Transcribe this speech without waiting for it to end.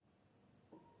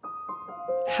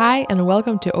Hi, and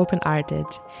welcome to Open Arted,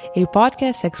 a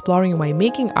podcast exploring why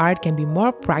making art can be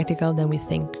more practical than we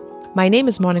think. My name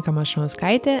is Akvilė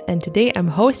Kavaliauskaitė, and today I'm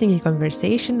hosting a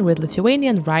conversation with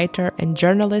Lithuanian writer and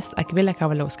journalist Akvilė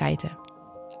Kavaliauskaitė.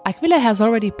 Akvilė has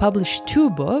already published 2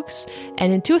 books,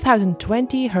 and in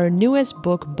 2020, her newest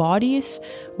book, Bodies,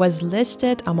 was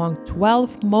listed among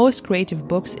 12 most creative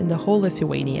books in the whole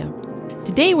Lithuania.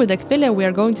 Today with Akvilė, we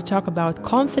are going to talk about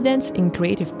confidence in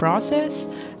creative process,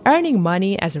 earning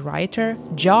money as a writer,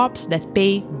 jobs that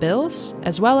pay bills,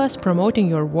 as well as promoting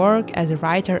your work as a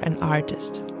writer and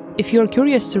artist. If you're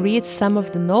curious to read some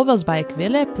of the novels by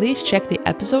Akvilė, please check the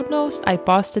episode notes. I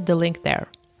posted the link there.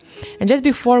 And just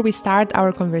before we start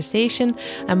our conversation,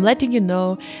 I'm letting you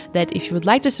know that if you would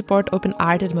like to support Open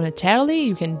Arted monetarily,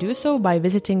 you can do so by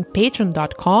visiting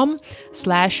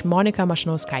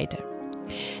patreon.com/Monika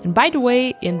And by the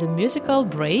way, in the musical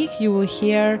break, you will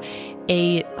hear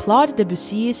a Claude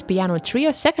Debussy's piano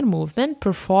trio second movement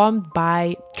performed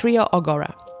by Trio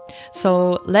Agora.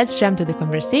 So let's jump to the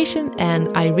conversation, and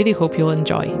I really hope you'll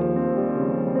enjoy.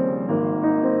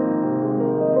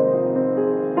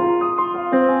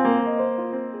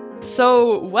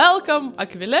 So welcome,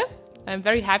 Akvilė. I'm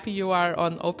very happy you are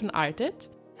on Open Arted.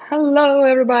 Hello,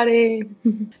 everybody.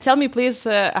 Tell me, please,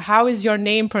 how is your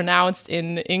name pronounced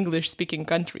in English-speaking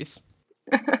countries?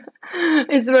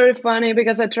 It's very funny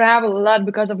because I travel a lot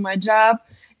because of my job.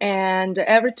 And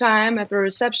every time at the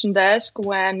reception desk,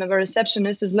 when the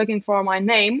receptionist is looking for my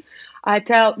name, I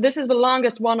tell, this is the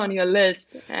longest one on your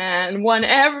list. And one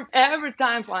every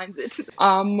time finds it.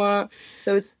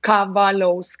 So it's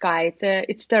Kavaliauskaitė.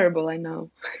 It's terrible, I know.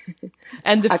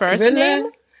 And the first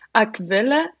name?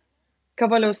 Akvilė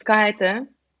Kavaliauskaitė.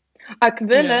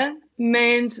 Akvilė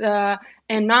means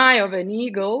an eye of an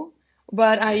eagle,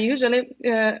 but I usually,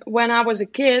 when I was a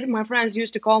kid, my friends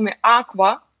used to call me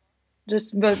Aqua,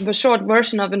 just the short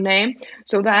version of the name.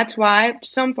 So that's why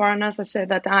some foreigners have said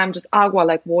that I'm just agua,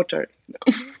 like water.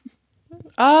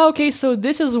 Oh, okay. So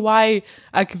this is why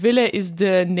Akvilė is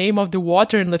the name of the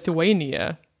water in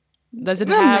Lithuania. Does it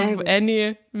have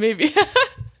any? Maybe.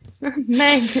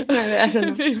 Maybe. I don't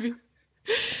know. Maybe.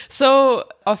 So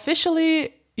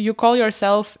officially, you call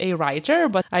yourself a writer,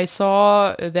 but I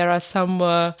saw there are some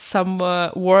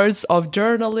words of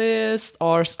journalist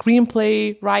or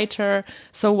screenplay writer.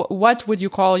 So what would you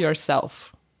call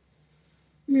yourself?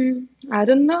 I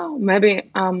don't know. Maybe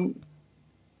I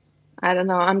don't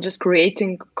know. I'm just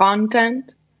creating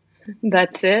content.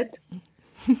 That's it.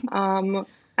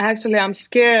 Actually, I'm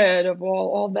scared of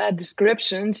all that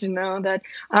descriptions, that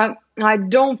I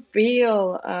don't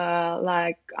feel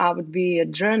like I would be a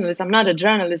journalist. I'm not a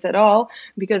journalist at all,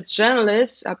 because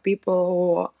journalists are people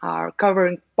who are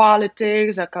covering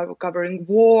politics, are covering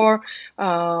war,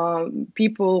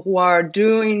 people who are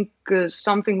doing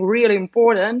something really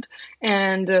important.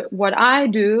 And what I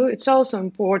do, it's also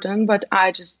important, but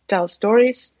I just tell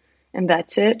stories and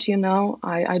that's it.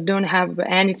 I don't have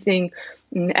anything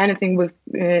with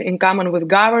in common with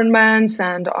governments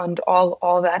and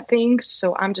all that things.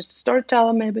 So I'm just a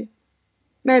storyteller, maybe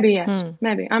yes,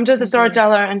 maybe I'm just a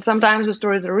storyteller, and sometimes the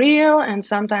stories are real, and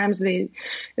sometimes they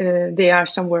are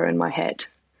somewhere in my head.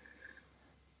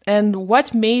 And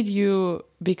what made you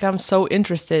become so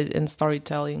interested in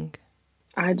storytelling?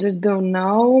 I just don't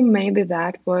know. Maybe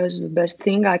that was the best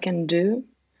thing I can do.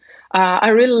 I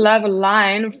really love a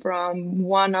line from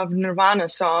one of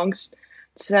Nirvana's songs.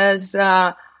 It says,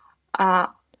 I'm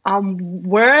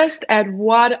worst at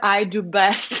what I do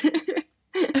best.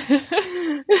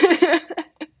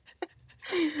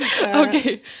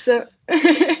 Okay.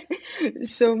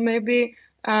 So maybe,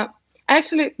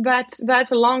 actually,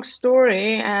 that's a long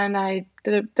story, and I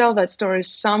tell that story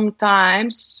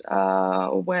sometimes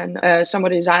when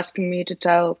somebody is asking me to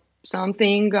tell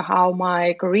something, how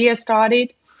my career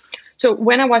started. So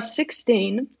when I was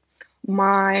 16,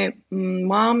 my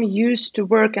mom used to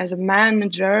work as a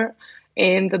manager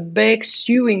in the big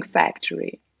sewing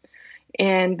factory.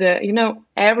 And,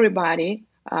 everybody,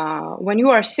 when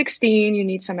you are 16, you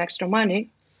need some extra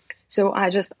money. So I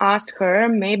just asked her,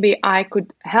 maybe I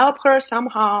could help her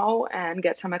somehow and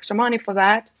get some extra money for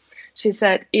that. She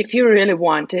said, if you really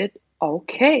want it,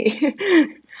 okay.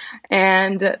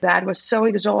 And that was so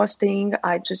exhausting.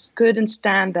 I just couldn't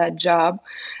stand that job.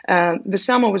 The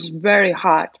summer was very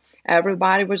hot.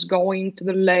 Everybody was going to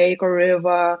the lake or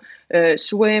river,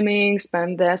 swimming,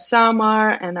 spend their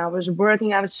summer. And I was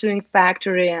working at a sewing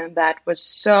factory, and that was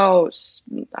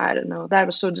that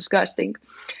was so disgusting.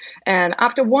 And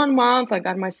after 1 month, I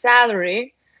got my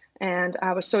salary. And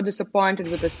I was so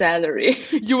disappointed with the salary.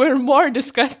 You were more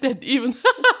disgusted even.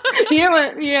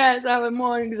 Yes, I was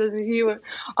more interested.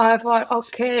 I thought,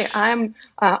 okay,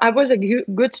 I was a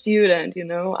good student,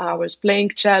 I was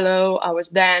playing cello, I was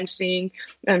dancing,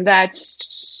 and that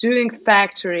sewing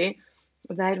factory,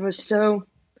 that was so,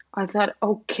 I thought,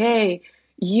 okay,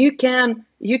 you can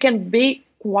be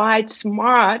quite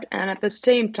smart and at the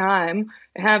same time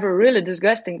have a really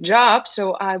disgusting job.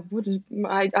 So I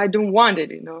don't want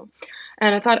it,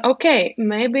 And I thought, okay,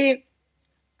 maybe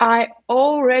I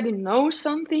already know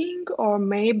something, or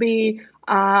maybe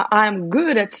I'm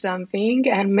good at something,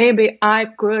 and maybe I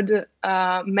could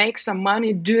make some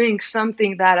money doing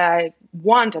something that I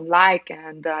want and like,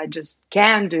 and I just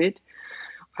can do it.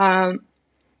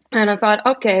 And I thought,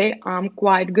 okay, I'm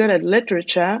quite good at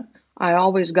literature. I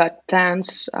always got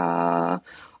tens.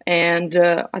 And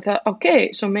I thought,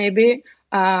 okay, so maybe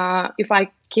if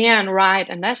I can write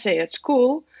an essay at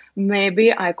school,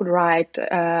 maybe I could write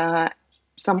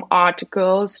some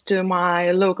articles to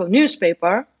my local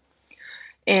newspaper.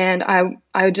 And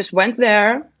I just went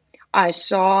there. I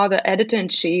saw the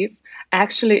editor-in-chief.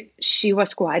 Actually, she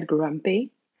was quite grumpy.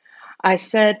 I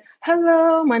said,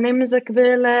 hello, my name is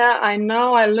Akvilė. I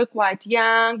know I look quite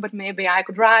young, but maybe I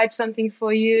could write something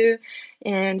for you.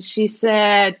 And she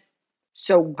said,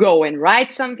 so go and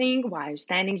write something while you're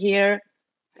standing here.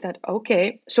 I thought,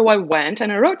 okay. So I went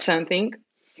and I wrote something,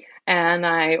 and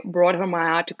I brought her my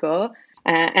article.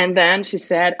 And then she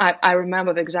said, I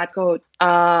remember the exact quote,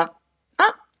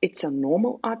 it's a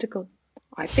normal article.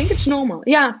 I think it's normal.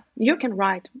 Yeah, you can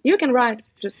write.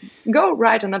 Just go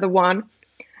write another one.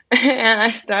 And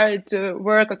I started to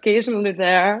work occasionally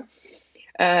there.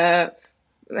 I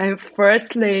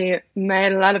firstly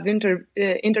made a lot of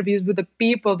interviews with the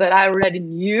people that I already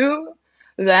knew.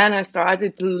 Then I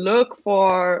started to look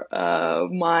for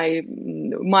my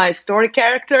story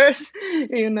characters,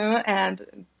 and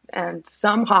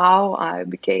somehow I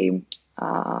became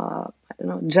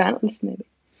journalist maybe.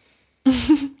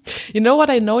 You know what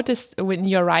I noticed when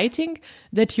you're writing?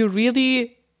 That you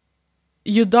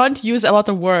don't use a lot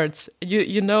of words.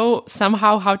 You know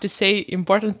somehow how to say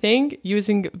important thing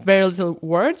using very little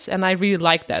words, and I really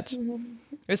like that. Mm-hmm.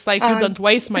 It's like you don't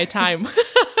waste my time.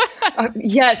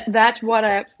 Yes, that's what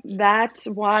I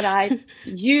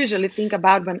usually think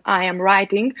about when I am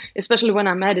writing, especially when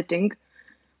I'm editing.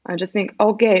 I just think,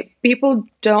 okay, people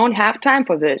don't have time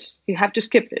for this. You have to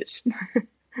skip this.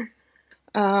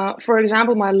 For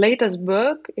example, my latest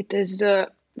book, it is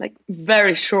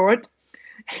very short.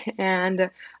 And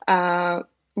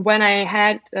when I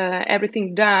had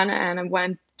everything done and I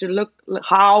went to look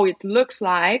how it looks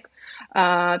like,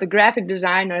 the graphic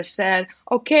designer said,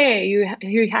 okay,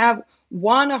 you have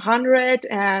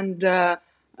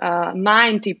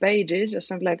 190 pages or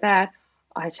something like that.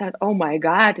 I said, oh my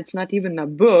God, it's not even a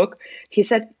book. He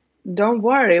said, don't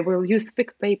worry, we'll use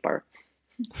thick paper.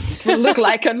 It will look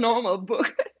like a normal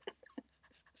book.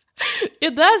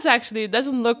 It does actually. It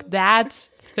doesn't look that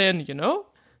thin,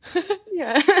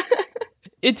 Yeah.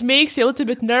 It makes you a little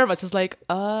bit nervous. It's like,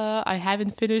 I haven't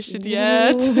finished it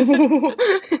yet.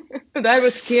 That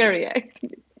was scary,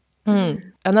 actually.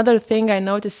 Another thing I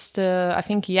noticed, I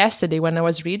think yesterday when I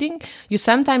was reading, you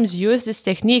sometimes use this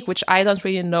technique, which I don't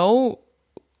really know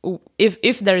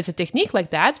if there is a technique like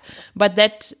that, but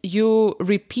that you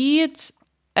repeat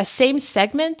a same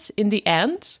segment in the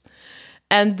end.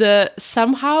 And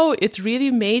somehow it really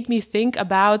made me think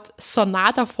about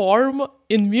sonata form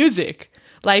in music.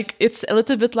 Like it's a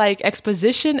little bit like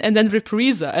exposition and then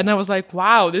reprise. And I was like,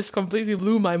 wow, this completely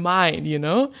blew my mind,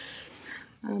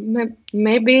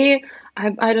 Maybe,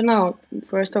 I don't know.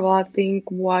 First of all, I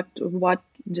think what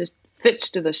just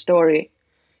fits to the story.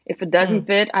 If it doesn't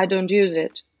fit, I don't use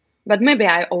it. But maybe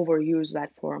I overuse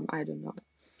that form. I don't know.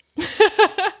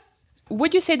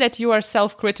 Would you say that you are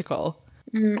self-critical?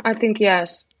 I think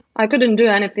yes. I couldn't do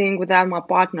anything without my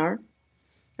partner,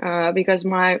 because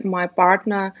my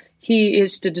partner, he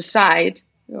is to decide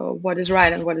what is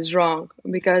right and what is wrong,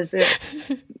 because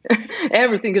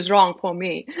everything is wrong for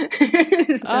me.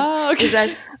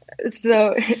 Okay.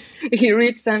 So he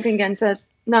reads something and says,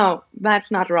 no,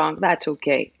 that's not wrong. That's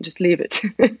okay. Just leave it.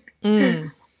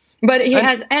 But he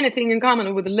has anything in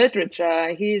common with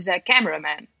literature. He's a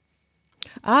cameraman.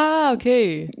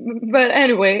 Okay. But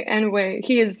anyway,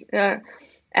 he is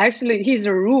actually, he's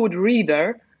a rude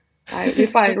reader.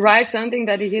 If I write something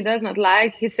that he does not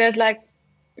like, he says like,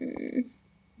 and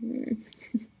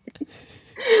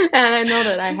I know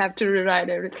that I have to rewrite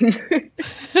everything.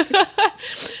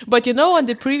 But on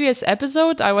the previous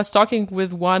episode, I was talking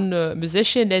with one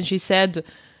musician, and she said,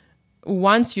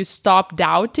 once you stop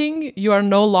doubting, you are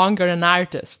no longer an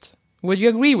artist. Would you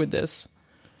agree with this?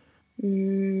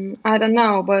 I don't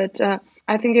know, but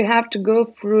I think you have to go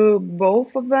through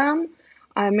both of them.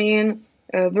 I mean,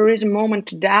 there is a moment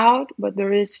to doubt, but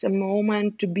there is a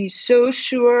moment to be so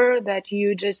sure that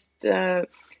you just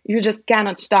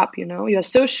cannot stop. You're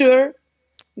so sure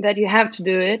that you have to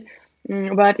do it.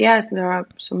 But yes, there are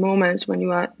some moments when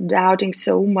you are doubting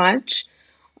so much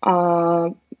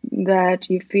that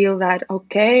you feel that,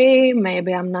 okay,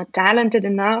 maybe I'm not talented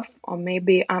enough, or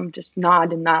maybe I'm just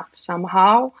not enough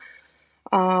somehow.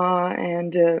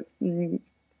 And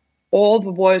all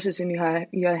the voices in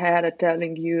your head are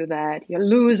telling you that you're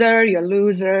loser, you're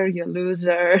loser, you're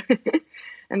loser.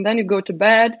 And then you go to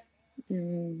bed,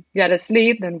 get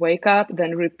asleep, then wake up,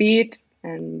 then repeat.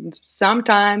 And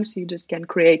sometimes you just can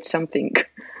create something.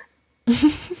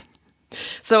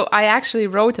 So I actually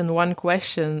wrote in one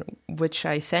question, which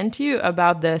I sent you,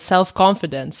 about the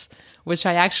self-confidence, which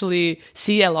I actually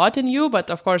see a lot in you. But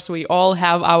of course, we all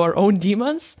have our own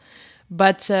demons.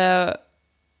 But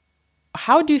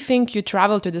how do you think you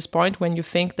travel to this point when you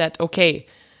think that, okay,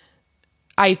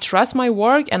 I trust my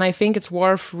work and I think it's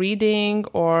worth reading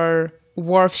or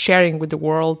worth sharing with the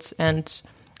world? And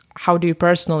how do you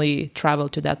personally travel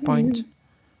to that point?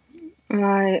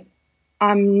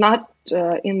 I'm not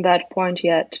in that point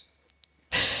yet.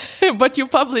 But you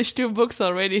published 2 books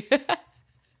already.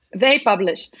 They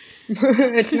published.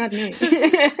 It's not me.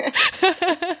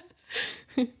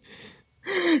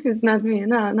 It's not me.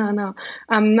 No.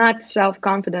 I'm not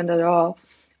self-confident at all.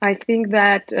 I think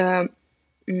that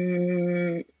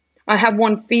I have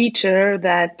one feature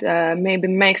that maybe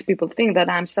makes people think that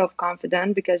I'm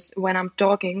self-confident, because when I'm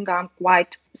talking, I'm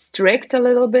quite strict a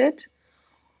little bit.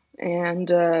 And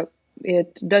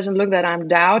it doesn't look that I'm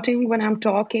doubting when I'm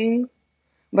talking.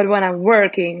 But when I'm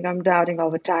working, I'm doubting all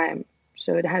the time.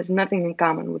 So it has nothing in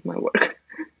common with my work.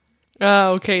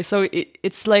 Okay. So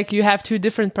it's like you have 2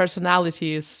 different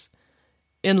personalities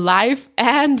in life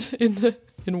and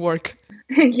in work.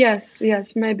 Yes,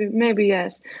 maybe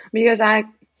yes. Because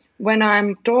when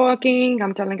I'm talking,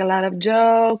 I'm telling a lot of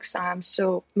jokes.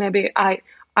 Maybe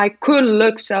I could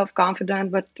look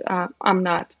self-confident, but I'm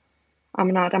not.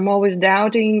 I'm always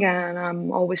doubting and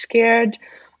I'm always scared.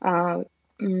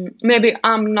 Maybe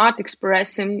I'm not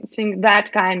expressing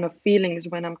that kind of feelings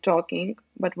when I'm talking,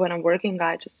 but when I'm working,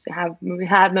 I just have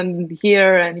them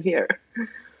here and here.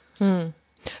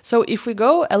 So if we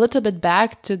go a little bit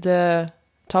back to the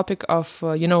topic of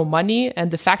money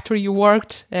and the factory you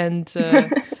worked and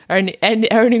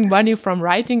earning money from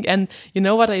writing, and you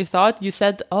know what I thought? You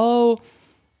said, you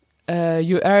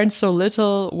earn so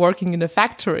little working in a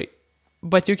factory,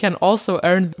 but you can also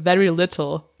earn very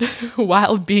little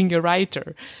while being a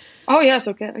writer. Oh, yes.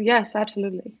 Okay. Yes,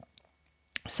 absolutely.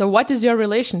 So what is your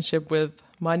relationship with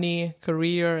money,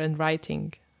 career, and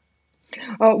writing?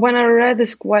 When I read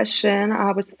this question,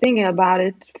 I was thinking about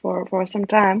it for some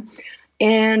time,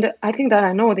 and I think that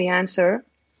I know the answer.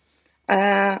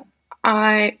 I'm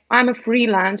a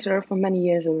freelancer for many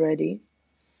years already,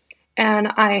 and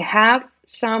I have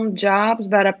some jobs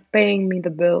that are paying me the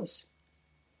bills.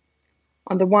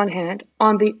 On the one hand.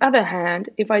 On the other hand,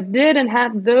 if I didn't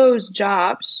have those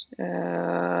jobs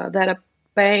that are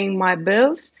paying my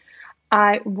bills,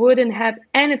 I wouldn't have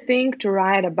anything to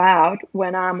write about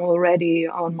when I'm already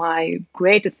on my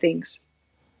greater things.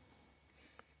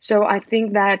 So I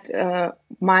think that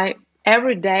my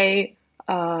everyday,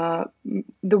 the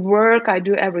work I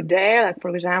do every day, like,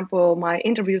 for example, my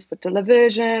interviews for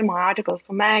television, my articles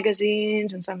for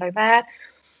magazines and something like that,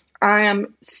 I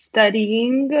am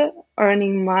studying,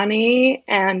 earning money,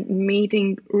 and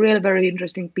meeting really very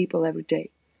interesting people every day.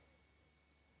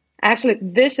 Actually,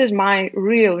 this is my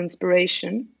real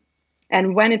inspiration.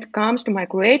 And when it comes to my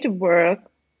creative work,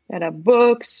 that are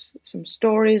books, some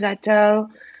stories I tell,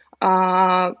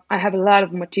 I have a lot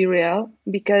of material,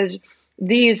 because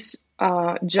these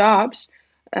jobs,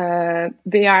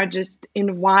 they are just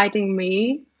inviting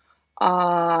me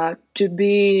to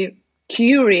be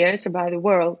curious about the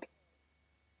world.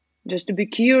 Just to be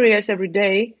curious every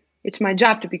day. It's my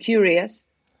job to be curious.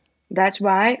 That's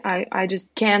why I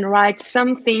just can't write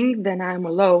something then I'm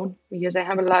alone, because I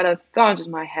have a lot of thoughts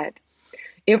in my head.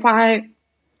 If I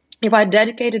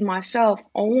dedicated myself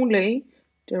only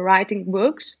to writing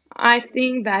books, I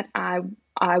think that I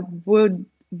wouldn't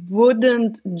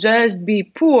just be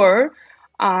poor.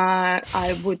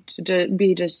 I would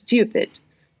be just stupid.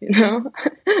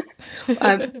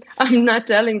 I'm not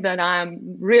telling that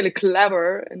I'm really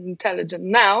clever and intelligent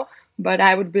now, but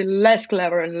I would be less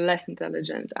clever and less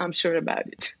intelligent. I'm sure about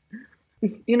it.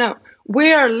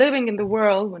 We are living in the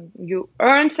world when you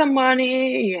earn some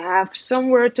money, you have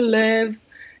somewhere to live,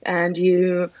 and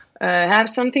you have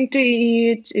something to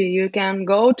eat. You can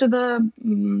go to the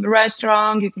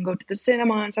restaurant. You can go to the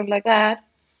cinema and stuff like that.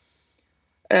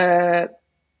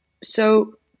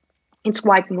 So it's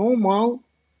quite normal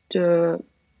to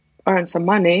earn some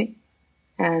money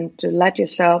and to let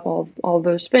yourself all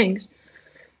those things.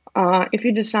 If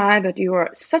you decide that you are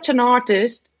such an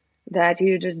artist that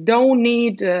you just don't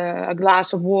need a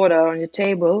glass of water on your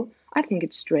table, I think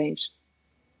it's strange.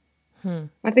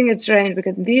 I think it's strange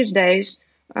because these days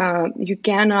you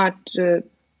cannot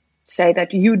say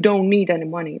that you don't need any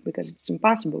money because it's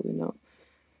impossible, you know.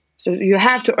 So you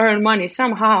have to earn money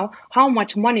somehow. How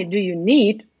much money do you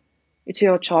need? It's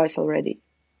your choice already.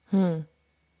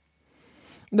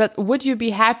 But would you be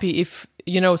happy if,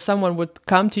 you know, someone would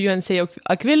come to you and say,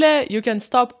 Akvilė, you can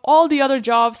stop all the other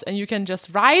jobs and you can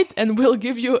just write and we'll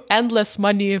give you endless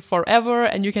money forever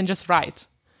and you can just write?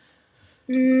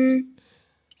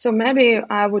 So maybe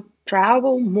I would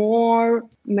travel more.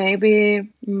 Maybe,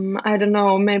 I don't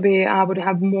know, maybe I would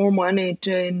have more money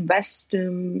to invest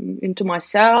into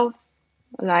myself,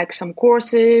 like some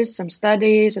courses, some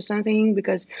studies or something,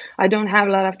 because I don't have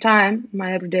a lot of time in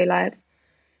my everyday life.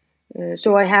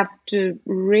 So I have to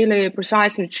really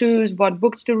precisely choose what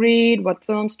books to read, what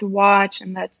films to watch,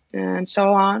 and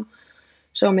so on.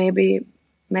 So maybe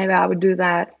I would do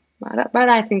that. But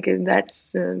I think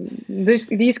that's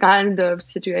these kind of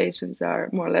situations are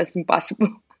more or less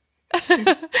impossible.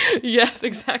 Yes,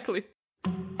 exactly.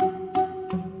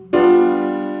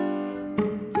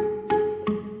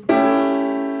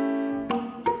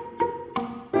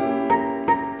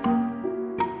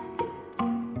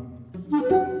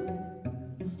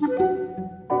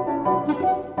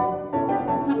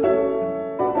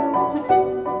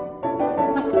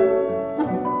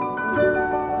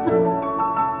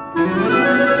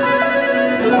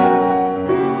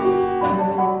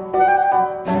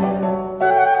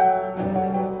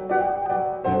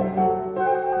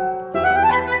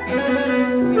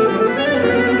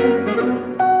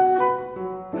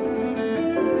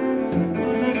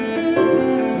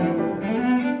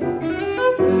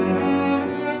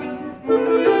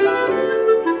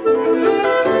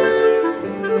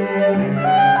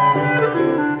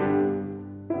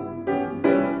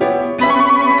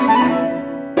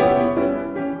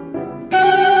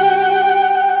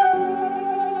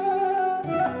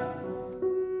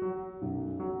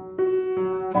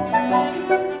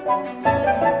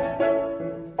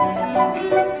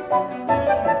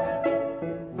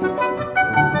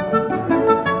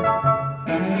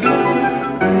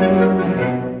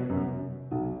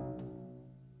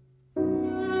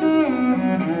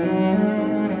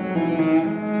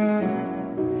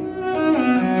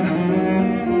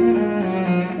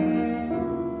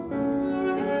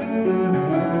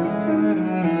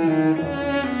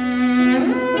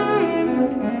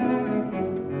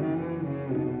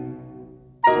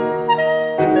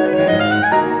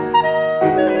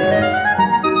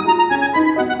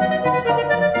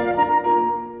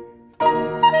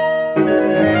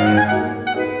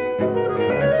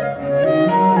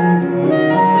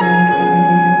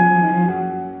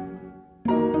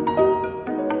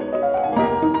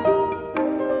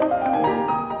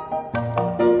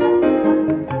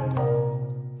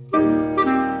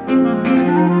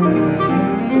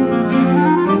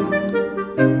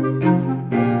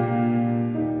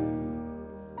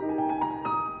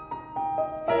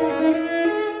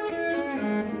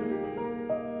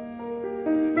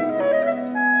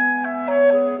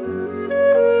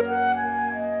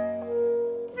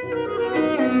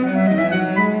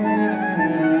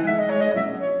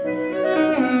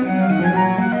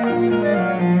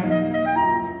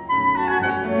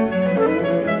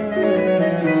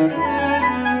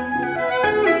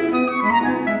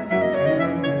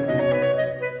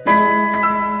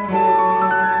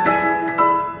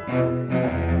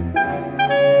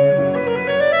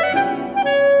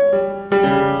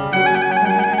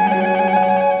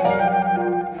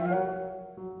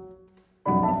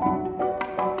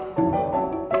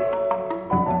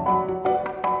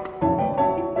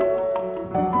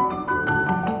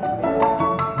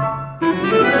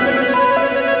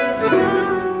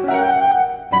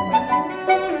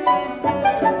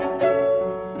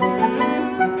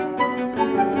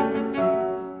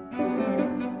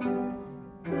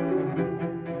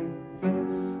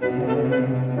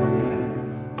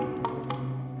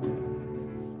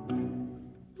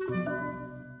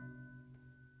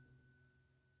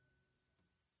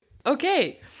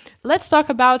 Okay, let's talk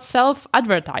about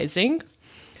self-advertising.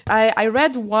 I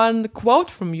read one quote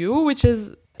from you, which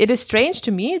is, "It is strange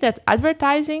to me that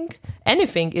advertising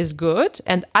anything is good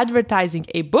and advertising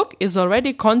a book is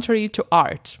already contrary to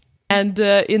art." And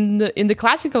in the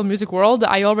classical music world,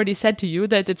 I already said to you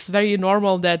that it's very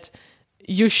normal that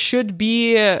you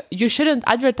shouldn't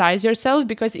advertise yourself,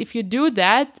 because if you do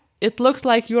that, it looks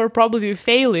like you're probably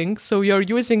failing. So you're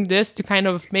using this to kind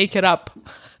of make it up,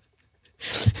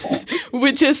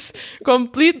 which is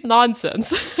complete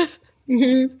nonsense.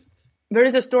 Mm-hmm. There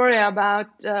is a story about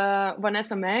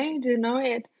Vanessa May. Do you know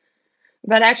it?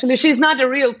 But actually, she's not a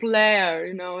real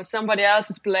player. Somebody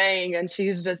else is playing and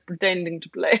she's just pretending to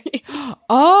play.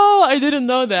 Oh, I didn't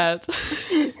know that.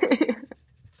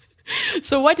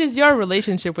 So what is your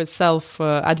relationship with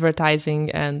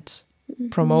self-advertising and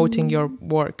promoting your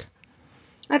work?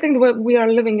 I think we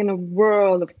are living in a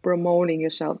world of promoting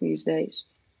yourself these days.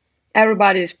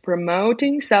 Everybody is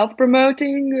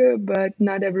self-promoting, but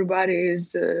not everybody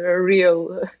is a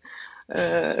real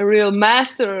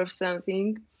master of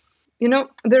something.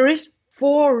 There is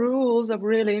 4 rules of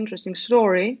really interesting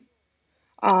story,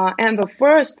 and the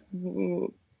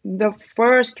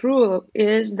first rule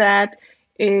is that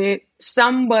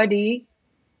somebody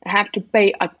have to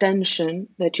pay attention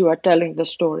that you are telling the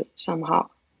story somehow.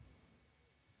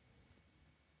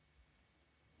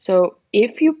 So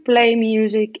if you play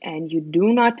music and you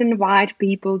do not invite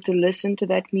people to listen to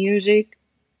that music,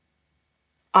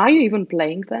 are you even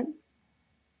playing then?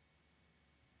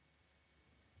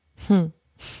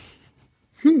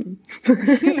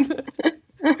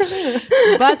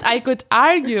 But I could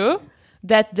argue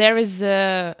that there is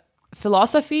a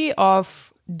philosophy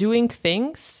of doing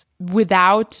things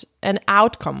without an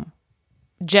outcome.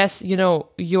 Just,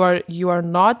 you are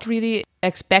not really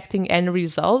expecting any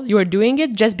result. You are doing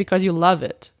it just because you love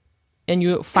it and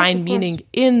you find meaning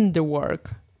in the work.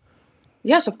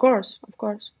 Yes, of course.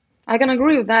 I can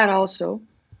agree with that also.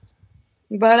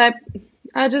 But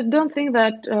I just don't think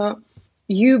that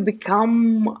you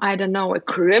become, I don't know, a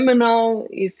criminal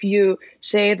if you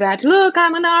say that, look,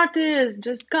 I'm an artist,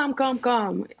 just come.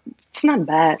 It's not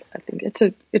bad. I think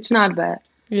it's not bad.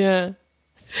 Yeah.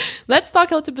 Let's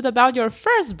talk a little bit about your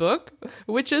first book,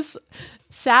 which is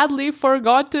sadly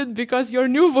forgotten because your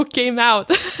new book came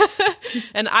out.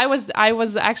 And I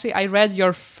read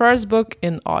your first book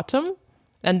in autumn,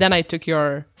 and then I took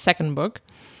your second book.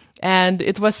 And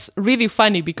it was really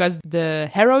funny because the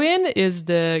heroine is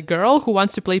the girl who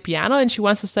wants to play piano and she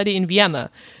wants to study in Vienna.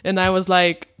 And I was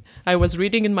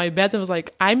reading in my bed and was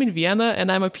like, I'm in Vienna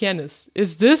and I'm a pianist.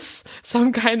 Is this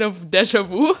some kind of deja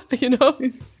vu,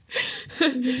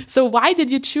 So why did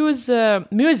you choose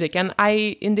music? And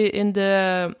in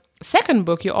the second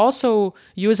book, you also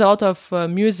use a lot of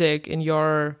music in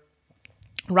your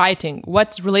writing.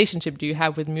 What relationship do you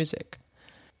have with music?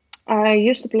 I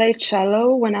used to play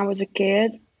cello when I was a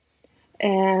kid,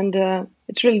 and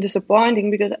it's really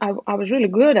disappointing because I was really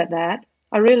good at that.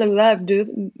 I really loved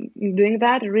doing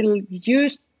that. I really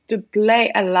used to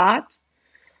play a lot.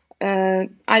 I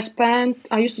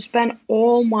used to spend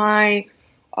all my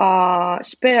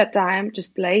spare time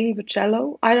just playing the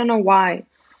cello. I don't know why.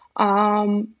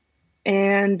 And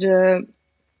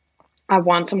I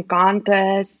won some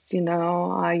contests,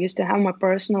 I used to have my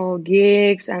personal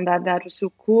gigs, and that was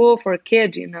so cool for a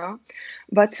kid,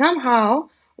 But somehow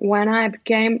when I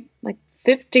became like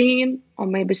 15 or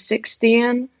maybe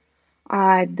 16,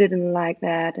 I didn't like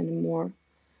that anymore.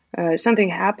 Something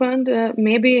happened,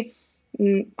 maybe,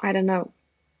 I don't know.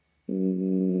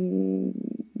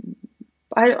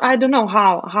 I don't know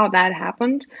how that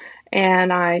happened,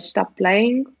 and I stopped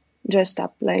playing.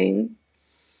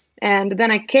 And then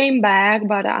I came back,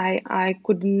 but I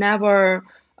could never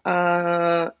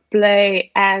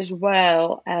play as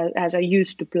well as I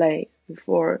used to play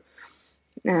before.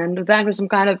 And that was some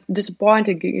kind of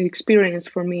disappointing experience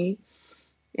for me.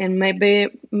 And maybe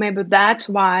that's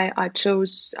why I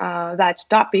chose that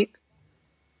topic,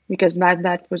 because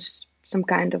that was some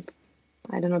kind of,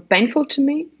 I don't know, painful to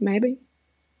me, maybe.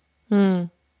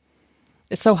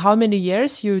 So how many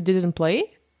years you didn't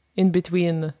play in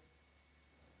between?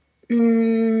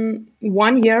 1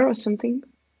 year or something.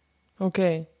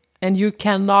 Okay. And you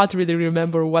cannot really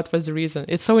remember what was the reason.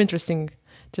 It's so interesting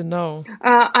to know.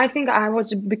 I think I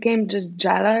became just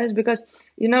jealous because,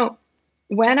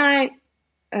 when I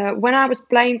was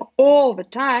playing all the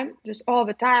time,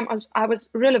 I was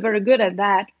really very good at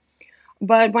that.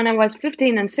 But when I was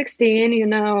 15 and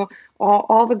 16,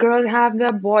 all the girls have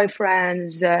their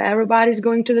boyfriends. Everybody's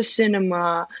going to the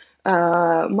cinema.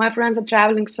 My friends are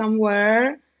traveling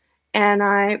somewhere. And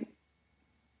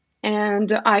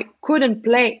I couldn't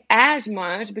play as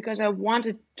much because I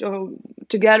wanted to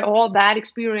get all that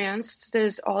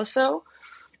experiences also.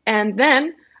 And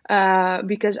then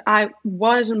because I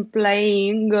wasn't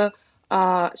playing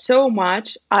so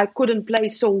much, I couldn't play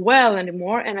so well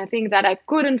anymore. And I think that I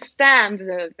couldn't stand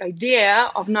the idea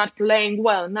of not playing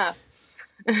well enough.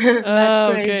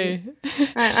 That's crazy. Okay.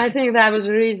 I think that was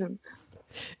the reason.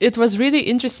 It was really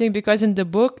interesting because in the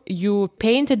book you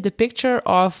painted the picture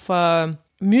of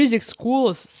music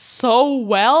schools so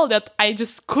well that I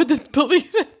just couldn't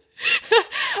believe it.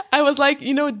 I was like,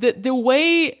 the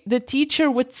way the teacher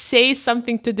would say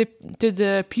something to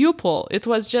the pupil, it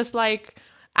was just like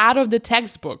out of the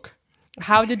textbook.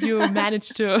 How did you manage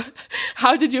to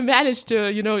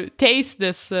taste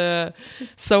this so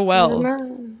well? I don't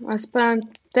know. I spent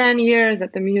 10 years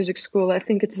at the music school. I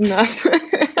think it's enough.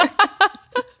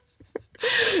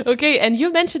 Okay, and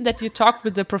you mentioned that you talked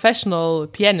with the professional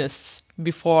pianists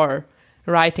before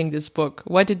writing this book.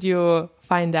 What did you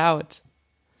find out?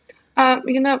 I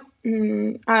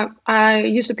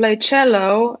used to play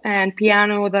cello and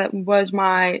piano. That was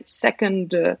my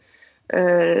second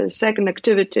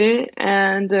activity,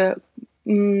 and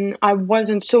I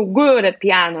wasn't so good at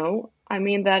piano. I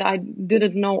mean that I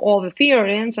didn't know all the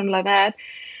theory and something like that.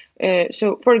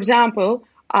 So, for example,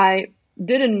 I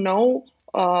didn't know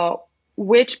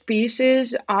which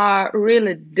pieces are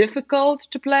really difficult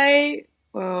to play,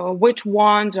 which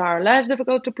ones are less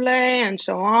difficult to play, and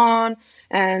so on.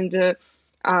 And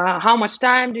how much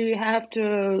time do you have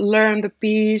to learn the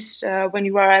piece when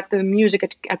you are at the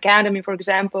music academy, for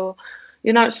example?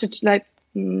 Such like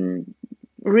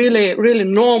really, really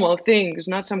normal things,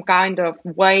 not some kind of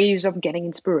ways of getting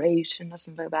inspiration or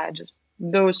something like that. Just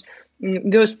those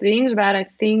things. But I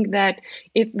think that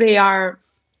if they are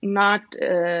not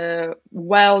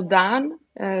well done,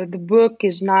 the book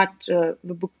is not the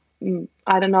book.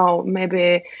 I don't know,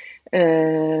 maybe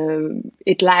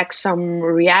it lacks some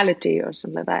reality or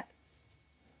something like that.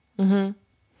 Mm-hmm.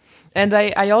 And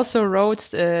I also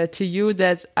wrote to you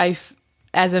that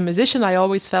as a musician, I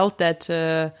always felt that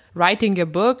writing a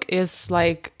book is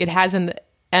like it has an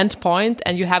end point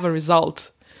and you have a result.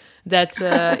 That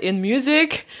in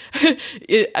music,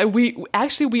 we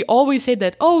always say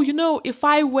that, if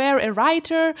I were a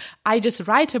writer, I just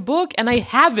write a book and I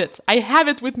have it. I have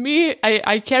it with me.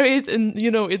 I carry it and,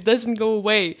 it doesn't go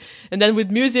away. And then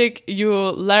with music, you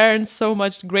learn so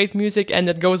much great music and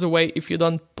it goes away if you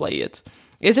don't play it.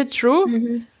 Is it true?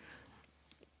 Mm-hmm.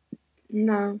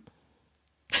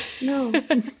 No,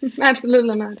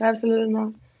 absolutely not. Absolutely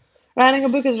not. Writing a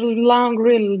book is a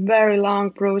really very long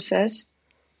process.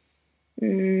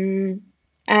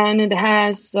 And it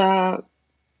has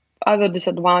other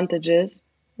disadvantages,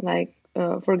 like,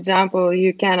 for example,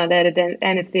 you cannot edit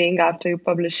anything after you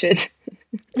publish it.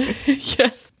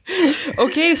 Yes.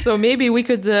 Okay, so maybe we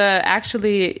could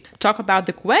actually talk about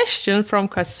the question from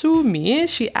Kasumi.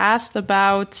 She asked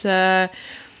about... so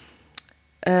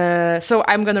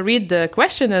I'm going to read the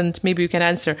question and maybe you can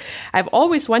answer. I've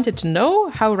always wanted to know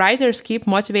how writers keep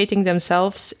motivating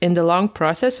themselves in the long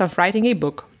process of writing a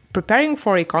book. Preparing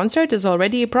for a concert is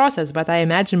already a process, but I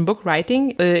imagine book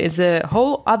writing is a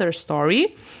whole other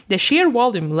story. The sheer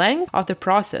volume length of the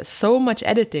process, so much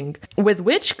editing, with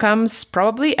which comes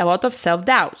probably a lot of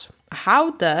self-doubt.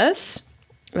 How does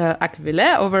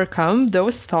Akvilė overcome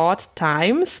those thought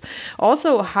times?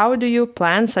 Also, how do you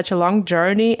plan such a long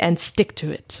journey and stick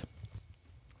to it?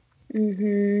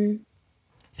 Mm-hmm.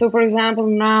 So, for example,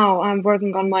 now I'm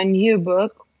working on my new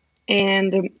book,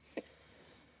 and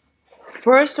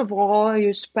first of all,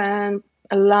 you spend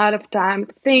a lot of time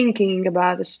thinking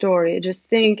about the story, just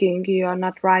thinking. You are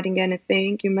not writing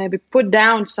anything. You maybe put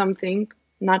down something,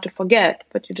 not to forget,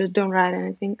 but you just don't write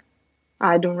anything.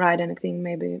 I don't write anything.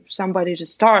 Maybe somebody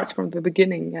just starts from the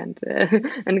beginning and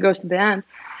and goes to the end.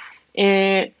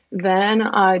 And then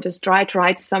I just try to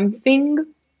write something.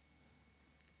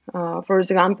 For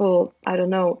example, I don't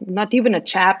know, not even a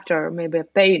chapter, maybe a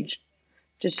page,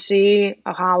 to see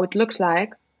how it looks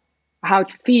like, how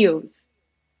it feels,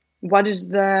 what is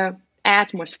the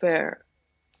atmosphere,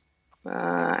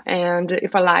 and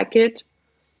if I like it,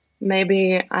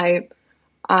 maybe I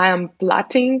am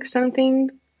plotting something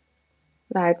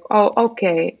like, oh,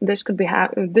 okay, this could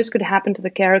happen to the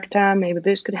character, maybe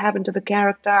this could happen to the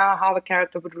character, how the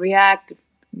character would react if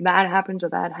that happens or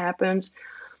that happens,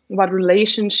 what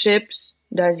relationships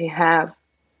does he have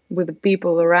with the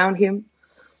people around him.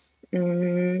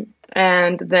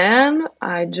 And then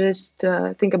I just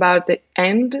think about the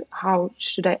end. How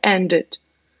should I end it?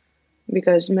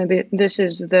 Because maybe this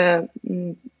is the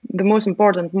most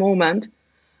important moment.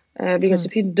 Because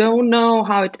if you don't know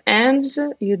how it ends,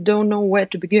 you don't know where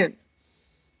to begin.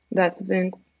 That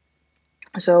thing.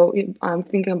 So I'm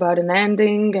thinking about an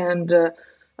ending, and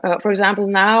for example,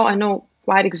 now I know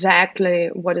quite exactly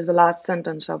what is the last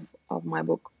sentence of my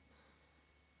book.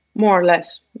 more or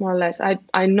less.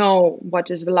 I know what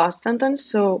is the last sentence,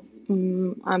 so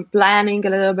I'm planning a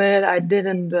little bit. I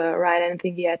didn't write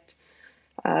anything yet.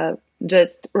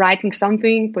 Just writing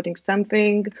something, putting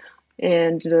something,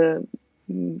 and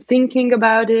thinking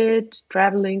about it,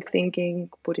 traveling, thinking,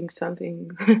 putting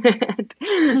something,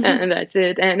 and that's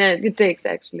it. And it takes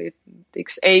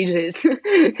ages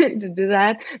to do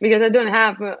that, because I don't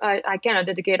have, I cannot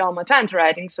dedicate all my time to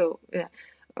writing. So yeah,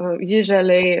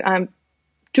 usually I'm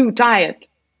too tired,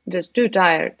 just too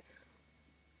tired.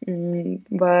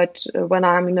 But when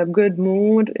I'm in a good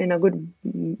mood, in a good,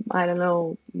 I don't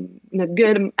know, in a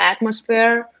good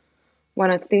atmosphere, when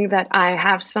I think that I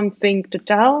have something to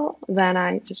tell, then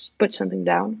I just put something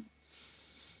down.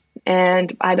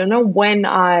 And I don't know when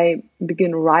I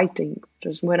begin writing,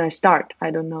 just when I start.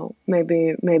 I don't know. Maybe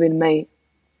in May,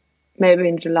 maybe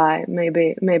in July,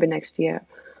 maybe next year.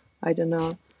 I don't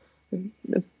know.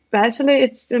 Actually,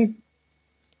 it's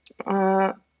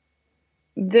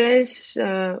this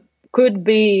could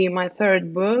be my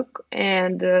third book,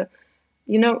 and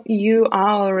you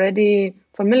are already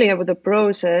familiar with the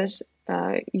process.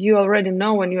 You already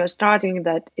know when you are starting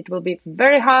that it will be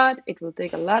very hard. It will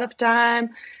take a lot of time.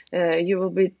 You will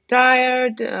be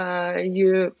tired.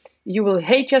 You will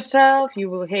hate yourself. You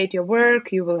will hate your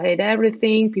work. You will hate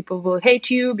everything. People will hate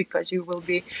you because you will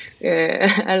be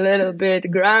a little bit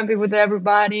grumpy with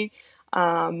everybody.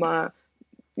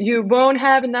 You won't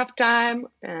have enough time,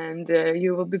 and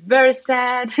you will be very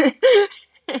sad.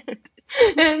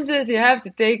 And just you have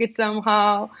to take it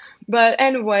somehow. But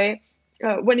anyway,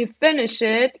 when you finish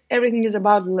it, everything is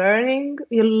about learning.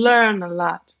 You learn a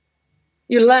lot.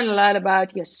 You learn a lot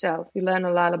about yourself. You learn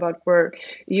a lot about work.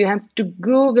 You have to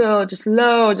Google just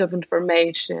loads of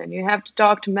information. You have to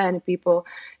talk to many people.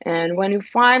 And when you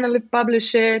finally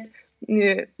publish it,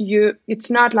 it's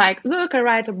not like, look, I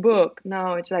write a book.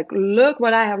 No, it's like, look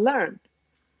what I have learned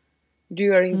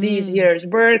during these years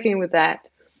working with that.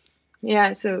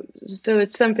 Yeah, so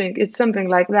it's something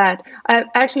like that.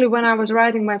 Actually, when I was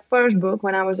writing my first book,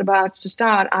 when I was about to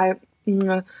start, I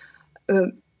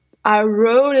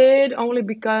wrote it only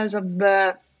because of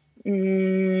the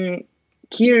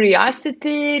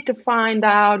curiosity to find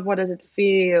out what does it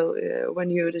feel when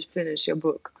you just finish your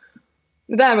book.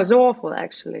 That was awful,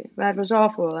 actually. That was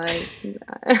awful.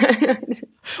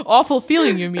 Awful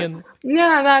feeling, you mean?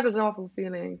 Yeah, that was awful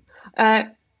feeling.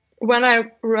 When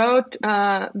I wrote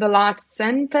the last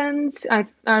sentence, I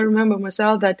remember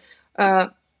myself that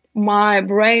my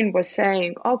brain was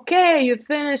saying, okay, you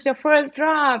finished your first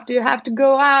draft. You have to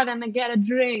go out and get a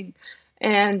drink.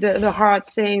 And the heart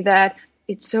saying that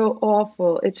it's so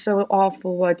awful. It's so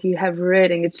awful what you have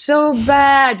written. It's so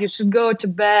bad. You should go to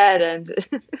bed. And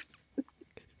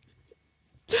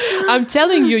I'm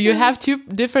telling you, you have two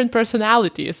different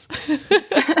personalities.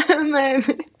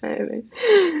 Maybe.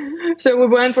 So we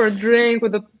went for a drink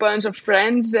with a bunch of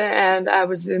friends, and I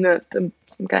was in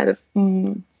some kind of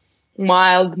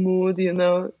mild mood,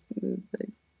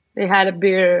 They had a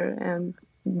beer and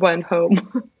went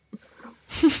home.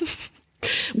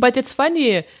 But it's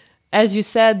funny, as you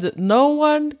said, no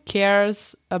one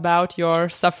cares about your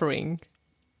suffering.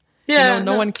 Yeah,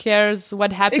 no one cares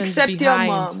what happens except behind.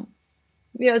 Your mom.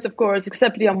 Yes, of course,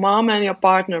 except your mom and your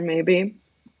partner, maybe.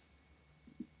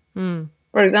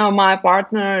 For example, my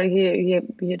partner, he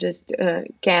just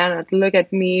cannot look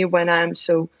at me when I'm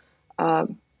so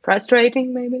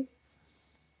frustrating, maybe.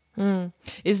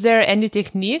 Is there any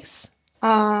techniques?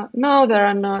 No, there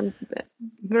are none.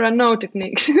 There are no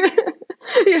techniques.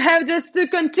 You have just to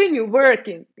continue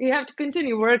working. You have to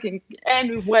continue working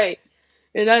anyway.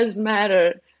 It doesn't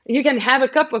matter. You can have a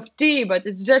cup of tea, but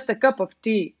it's just a cup of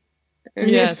tea.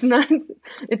 Yes.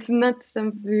 It's not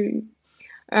something.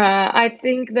 I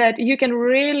think that you can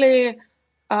really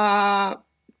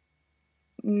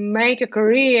make a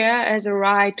career as a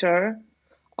writer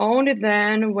only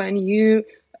then when you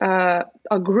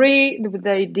agree with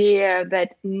the idea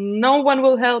that no one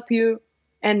will help you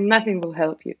and nothing will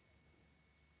help you.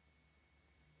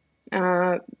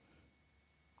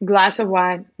 Glass of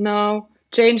wine, no.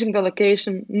 Changing the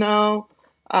location, no.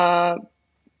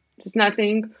 There's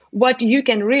nothing. What you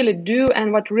can really do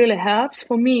and what really helps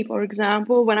for me, for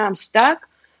example, when I'm stuck,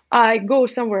 I go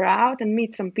somewhere out and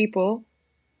meet some people.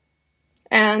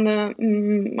 And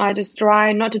I just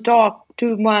try not to talk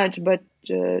too much, but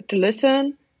to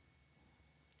listen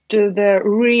to the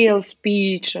real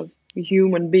speech of a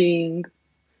human being.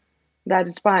 That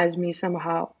inspires me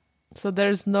somehow. So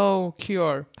there's no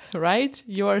cure, right?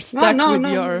 You are stuck with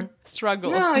your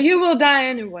struggle. No, you will die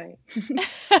anyway.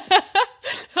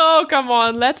 Oh, come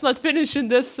on. Let's not finish in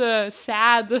this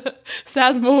sad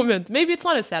moment. Maybe it's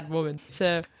not a sad moment. It's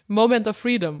a moment of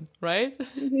freedom, right?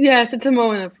 Yes, it's a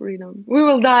moment of freedom. We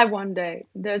will die one day.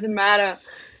 It doesn't matter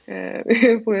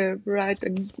if we're right.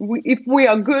 If we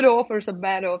are good authors or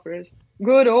bad authors.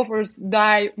 Good authors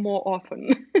die more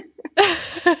often.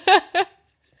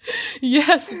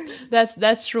 Yes,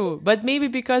 that's true. But maybe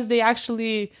because they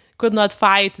actually could not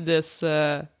fight this,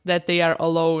 that they are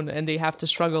alone and they have to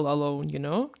struggle alone, you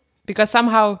know? Because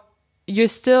somehow you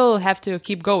still have to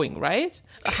keep going, right?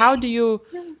 How do you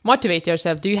motivate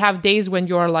yourself? Do you have days when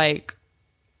you're like,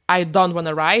 I don't want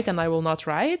to write and I will not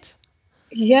write?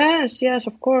 Yes,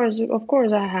 of course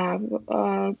I have.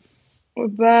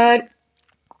 But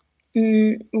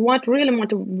what really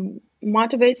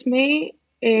motivates me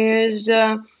is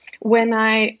when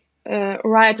I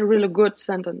write a really good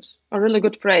sentence, a really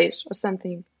good phrase or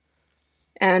something.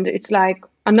 And it's like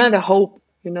another hope,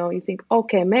 you know, you think,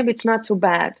 okay, maybe it's not so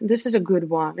bad. This is a good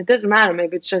one. It doesn't matter.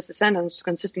 Maybe it's just a sentence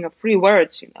consisting of 3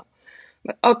 words, you know.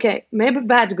 But okay, maybe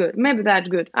that's good. Maybe that's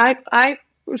good. I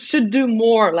should do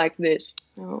more like this.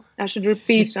 You know? I should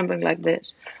repeat something like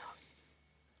this.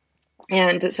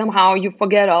 And somehow you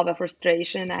forget all the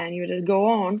frustration and you just go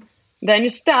on. Then you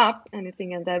stop and you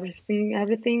think that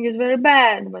everything is very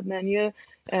bad. But then you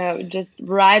just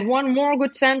write one more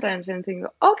good sentence and think,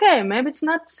 okay, maybe it's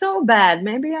not so bad.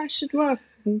 Maybe I should work.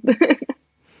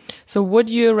 So would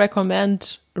you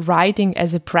recommend writing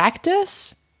as a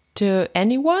practice to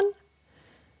anyone?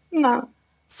 No.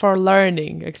 For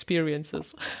learning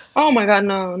experiences? Oh my God,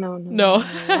 no.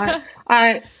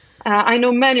 I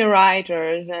know many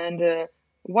writers, and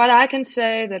what I can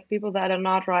say that people that are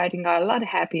not writing are a lot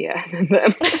happier than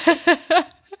them.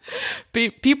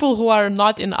 People who are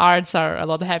not in arts are a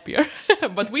lot happier,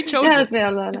 but we chose yes, it. they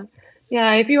are.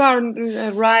 Yeah, if you are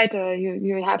a writer,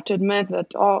 you have to admit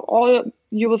that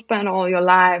you will spend all your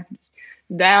life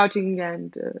doubting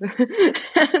and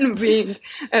and being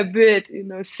a bit,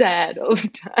 sad all the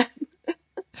time.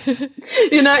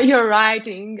 You're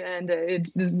writing and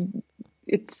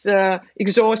it's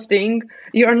exhausting.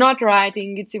 You're not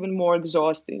writing, it's even more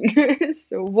exhausting.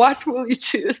 So what will you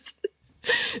choose?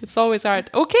 It's always hard.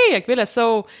 Okay, Akvilė,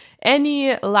 so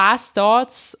any last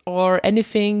thoughts or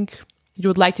anything you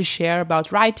would like to share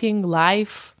about writing,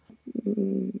 life?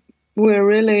 We're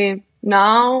really,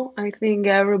 now I think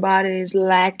everybody is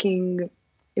lacking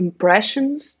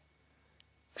impressions,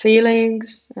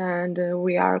 feelings, and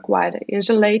we are quite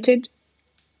isolated.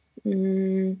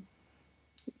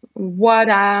 What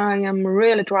I am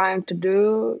really trying to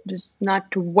do is not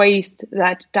to waste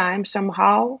that time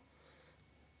somehow,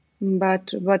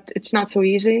 but it's not so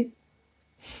easy.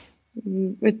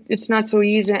 It's not so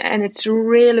easy, and it's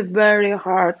really very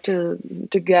hard to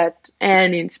get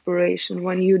any inspiration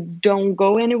when you don't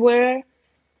go anywhere.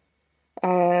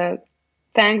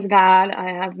 Thanks God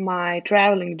I have my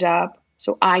traveling job,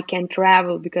 so I can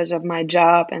travel because of my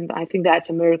job, and I think that's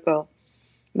a miracle.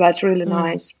 That's really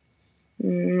nice.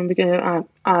 Because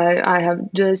I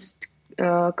have just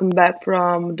come back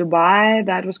from Dubai.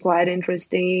 That was quite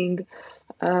interesting.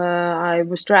 I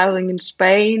was traveling in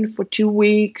Spain for 2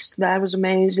 weeks. That was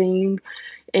amazing,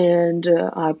 and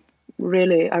I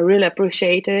really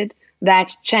appreciated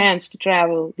that chance to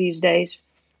travel these days.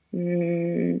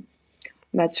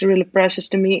 That's really precious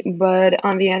to me. But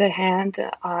on the other hand,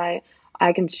 I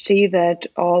can see that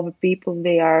all the people,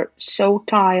 they are so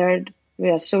tired. We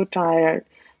are so tired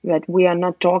that we are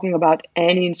not talking about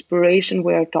any inspiration.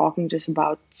 We are talking just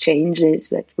about changes,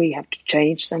 that we have to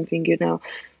change something,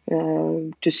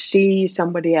 to see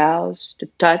somebody else, to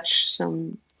touch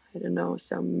some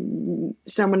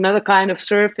another kind of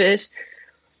surface.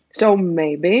 So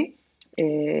maybe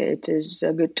it is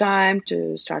a good time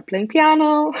to start playing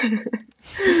piano.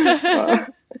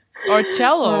 or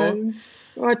cello.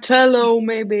 Or cello,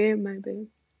 maybe.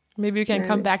 Maybe you can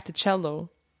come back to cello.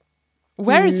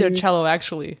 Where is your cello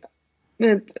actually?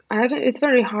 It's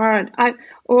very hard. I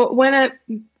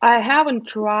haven't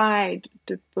tried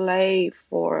to play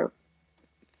for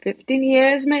 15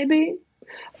 years maybe,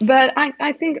 but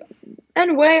I think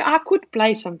anyway I could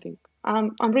play something.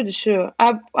 I'm pretty sure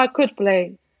I could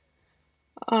play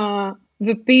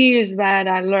the piece that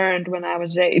I learned when I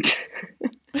was 8.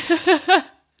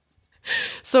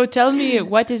 So tell me,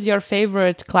 what is your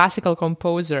favorite classical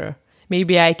composer?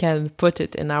 Maybe I can put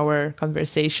it in our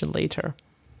conversation later.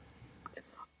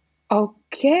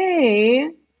 Okay.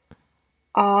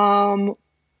 There are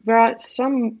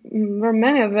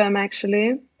many of them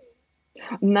actually.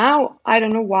 Now, I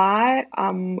don't know why,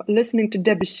 I'm listening to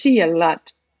Debussy a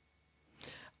lot.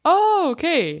 Oh,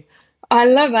 okay. I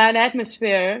love that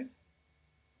atmosphere.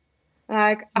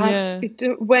 Like,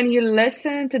 when you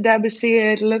listen to Debussy,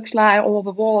 it looks like all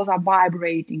the walls are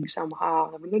vibrating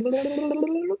somehow.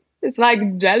 It's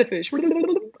like jellyfish.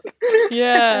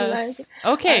 Yes.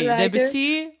 Okay,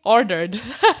 Debussy ordered.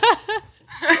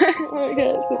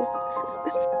 Okay, so.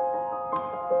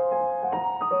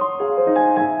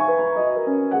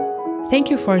 Thank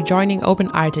you for joining Open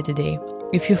Arte today.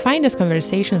 If you find this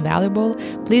conversation valuable,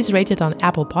 please rate it on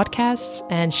Apple Podcasts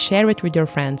and share it with your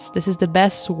friends. This is the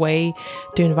best way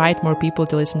to invite more people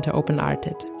to listen to Open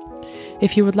Arted.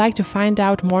 If you would like to find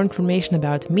out more information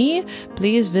about me,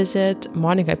 please visit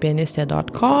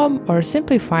monikapianiste.com or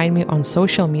simply find me on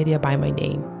social media by my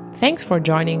name. Thanks for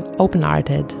joining Open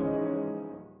Arted.